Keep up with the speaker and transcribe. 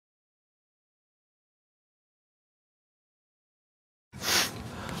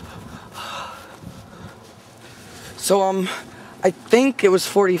So, I think it was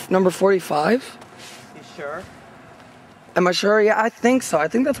number 45. You sure? Am I sure? Yeah, I think so. I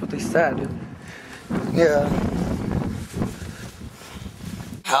think that's what they said. Yeah.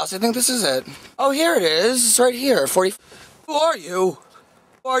 House, I think this is it. Oh, here it is. It's right here. 40. Who are you?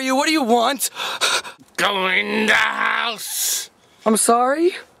 Who are you? What do you want? Go in the house. I'm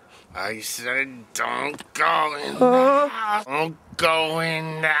sorry? I said don't go in the house. Don't go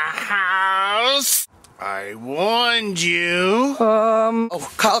in the house. I warned you.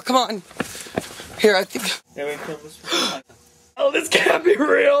 Oh, Kyle, come on. Here, I think. Yeah, wait for this. Oh, this can't be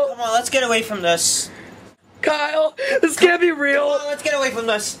real. Come on, let's get away from this. Kyle, this can't be real. Come on, let's get away from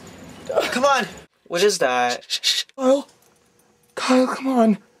this. Come on. What is that? Shh. Kyle, come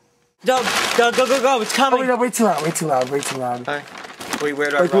on. Doug, go, it's coming. Oh, wait, no, way too loud. Alright. Wait, where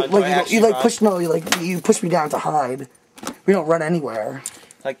do I run? You push me down to hide. We don't run anywhere.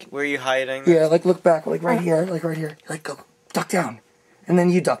 Like, where are you hiding? Yeah, like look back, like right here. Like go, duck down. And then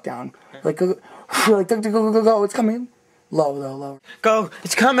you duck down. Like go, go, it's coming. Low, though. Go,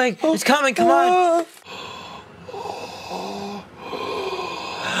 it's coming, come on.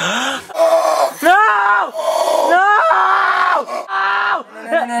 No!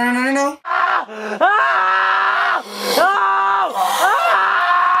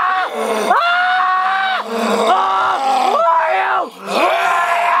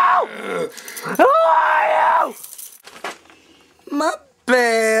 My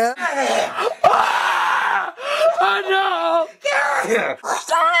bad. Oh no!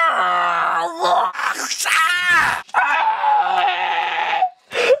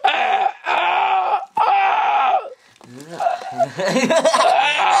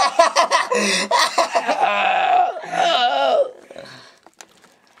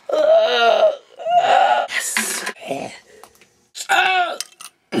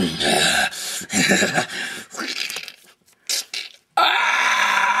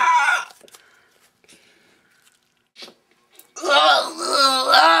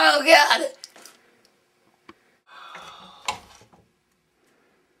 Oh God!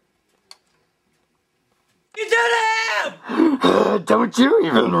 You did it! Don't you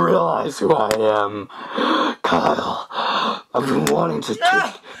even realize who I am, Kyle? I've been wanting to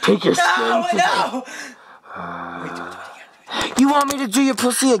take your skin. No! You want me to do your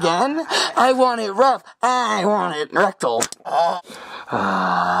pussy again? I want it rough. I want it rectal.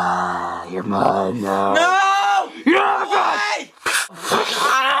 You're mine now. No! You're Wait!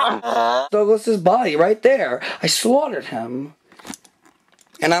 Douglas's body right there. I slaughtered him.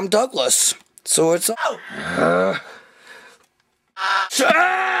 And I'm Douglas. So it's...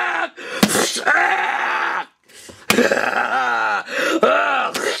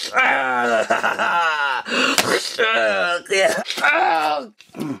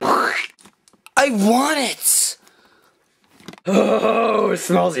 I want it! Oh, it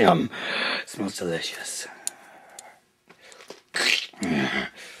smells yum. It smells delicious.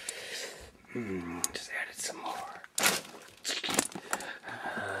 Just added some more.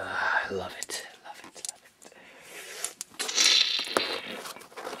 I love it.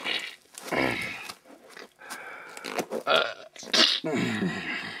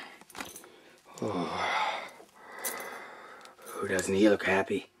 Who doesn't he look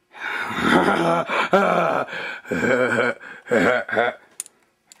happy?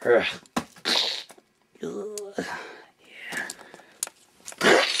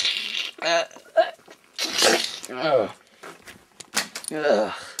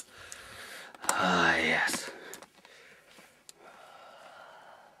 Yeah.